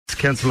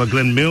Councillor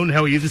Glenn Milne.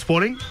 How are you this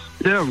morning?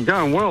 Yeah, I'm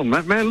going well,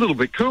 Matt. Man, a little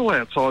bit cool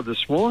outside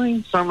this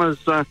morning. Summer's,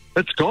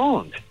 it's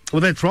gone.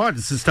 Well, that's right.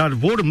 It's the start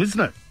of autumn, isn't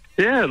it?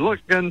 Yeah, look,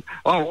 and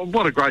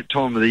what a great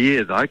time of the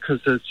year, though, because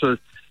it's,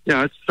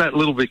 it's that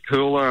little bit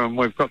cooler, and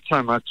we've got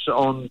so much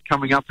on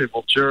coming up in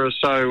Mildura.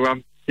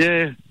 So,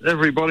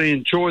 everybody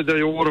enjoy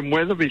the autumn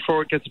weather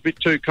before it gets a bit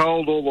too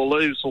cold. All the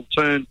leaves will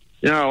turn,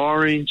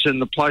 orange,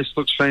 and the place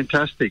looks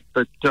fantastic.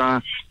 But,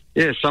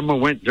 summer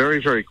went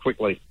very, very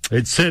quickly.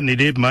 It certainly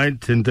did,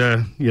 mate, and,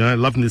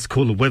 loving this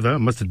cooler weather, I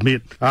must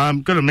admit.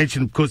 Got to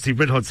mention, of course, the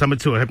Red Hot Summer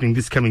Tour happening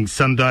this coming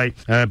Sunday.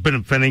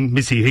 Bernard Fanning,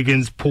 Missy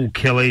Higgins, Paul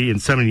Kelly,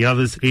 and so many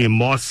others, Ian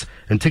Moss,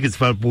 and tickets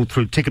available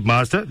through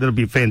Ticketmaster. That'll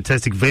be a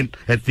fantastic event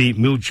at the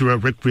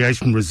Mildura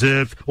Recreation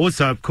Reserve.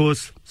 Also, of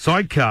course,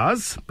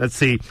 Sidecars. That's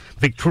the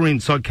Victorian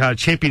Sidecar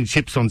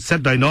Championships on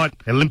Saturday night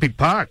at Olympic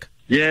Park.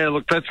 Yeah,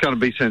 look, that's going to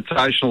be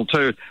sensational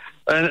too.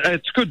 And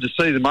it's good to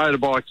see the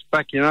motorbikes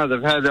back.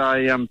 They've had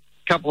a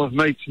couple of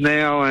meets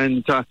now,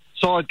 and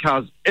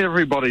sidecars,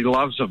 everybody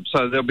loves them.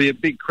 So there'll be a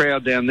big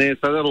crowd down there.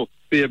 So that'll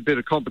be a bit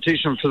of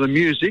competition for the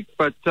music.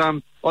 But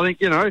I think,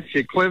 if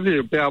you're clever,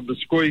 you'll be able to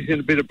squeeze in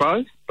a bit of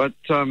both. But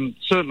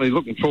certainly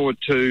looking forward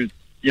to,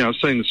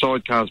 seeing the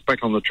sidecars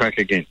back on the track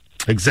again.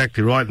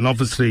 Exactly right, and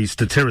obviously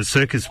Statera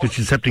Circus, which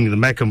is happening in the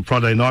Mac on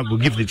Friday night, we'll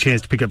give you the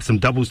chance to pick up some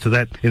doubles to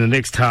that in the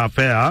next half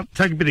hour.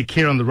 Take a bit of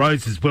care on the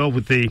roads as well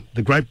with the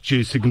grape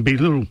juice. It can be a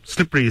little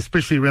slippery,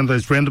 especially around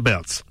those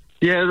roundabouts.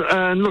 Yeah,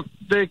 and look,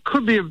 there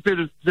could be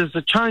there's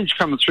a change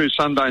coming through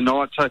Sunday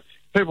night, so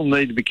people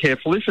need to be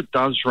careful. If it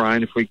does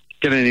rain, if we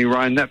get any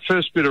rain, that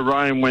first bit of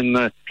rain when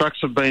the trucks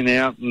have been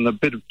out and a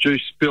bit of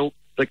juice spilt,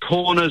 the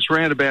corners,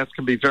 roundabouts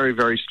can be very,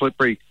 very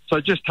slippery. So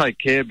just take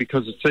care,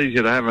 because it's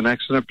easier to have an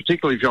accident,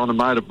 particularly if you're on a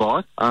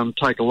motorbike.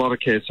 Take a lot of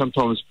care.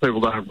 Sometimes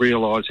people don't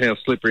realise how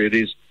slippery it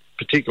is,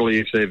 particularly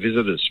if they're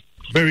visitors.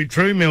 Very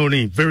true,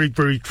 Melanie. Very,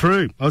 very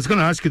true. I was going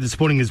to ask you this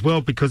morning as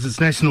well, because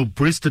it's National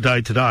Barista Day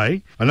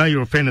today. I know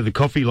you're a fan of the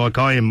coffee like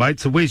I am, mate.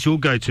 So where's your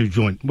go-to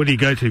joint? Where do you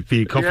go to for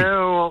your coffee? Yeah,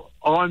 well,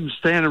 I'm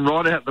standing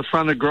right out the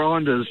front of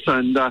Grinders,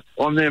 and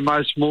I'm there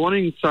most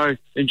mornings, so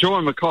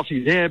enjoying my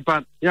coffee there.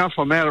 But, if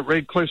I'm out at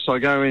Redcliffs, I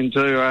go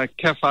into a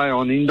cafe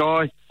on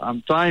Indi.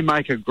 They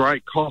make a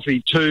great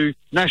coffee too.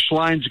 Nash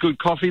Lane's good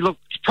coffee. Look,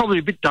 it's probably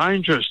a bit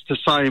dangerous to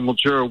say in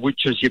Mildura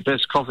which is your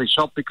best coffee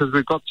shop, because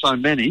we've got so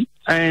many,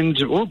 and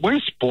we're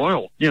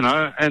spoiled,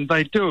 and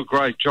they do a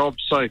great job.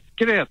 So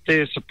get out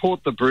there,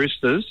 support the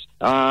baristas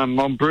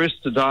on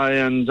Barista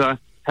Day, and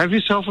have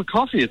yourself a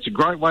coffee. It's a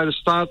great way to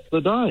start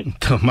the day.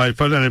 Oh, mate, if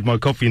I don't have my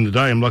coffee in the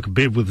day, I'm like a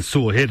bear with a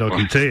sore head, I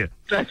can tell you.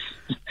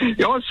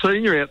 I've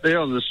seen you out there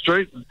on the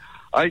street,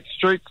 8th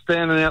Street,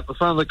 standing out the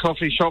front of the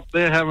coffee shop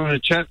there, having a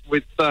chat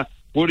with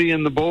Woody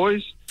and the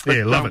boys. But,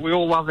 yeah, love it. We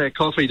all love our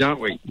coffee, don't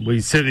we?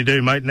 We certainly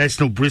do, mate.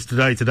 National Barista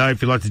Day today.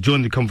 If you'd like to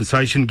join the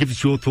conversation, give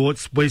us your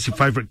thoughts. Where's your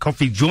favourite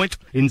coffee joint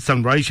in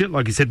Sunraysia?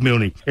 Like you said,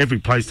 Milne, every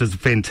place does a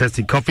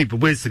fantastic coffee, but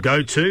where's the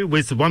go-to?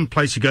 Where's the one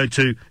place you go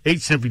to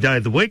each and every day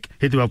of the week?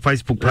 Head to our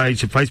Facebook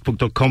page at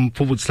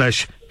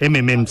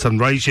facebook.com/MMM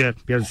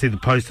Sunraysia. Be able to see the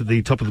post at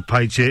the top of the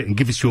page here and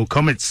give us your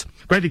comments.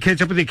 Great to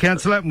catch up with you,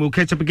 Councillor, and we'll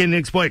catch up again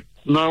next week.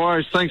 No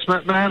worries. Thanks,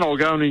 Matt, man. I'll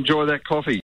go and enjoy that coffee.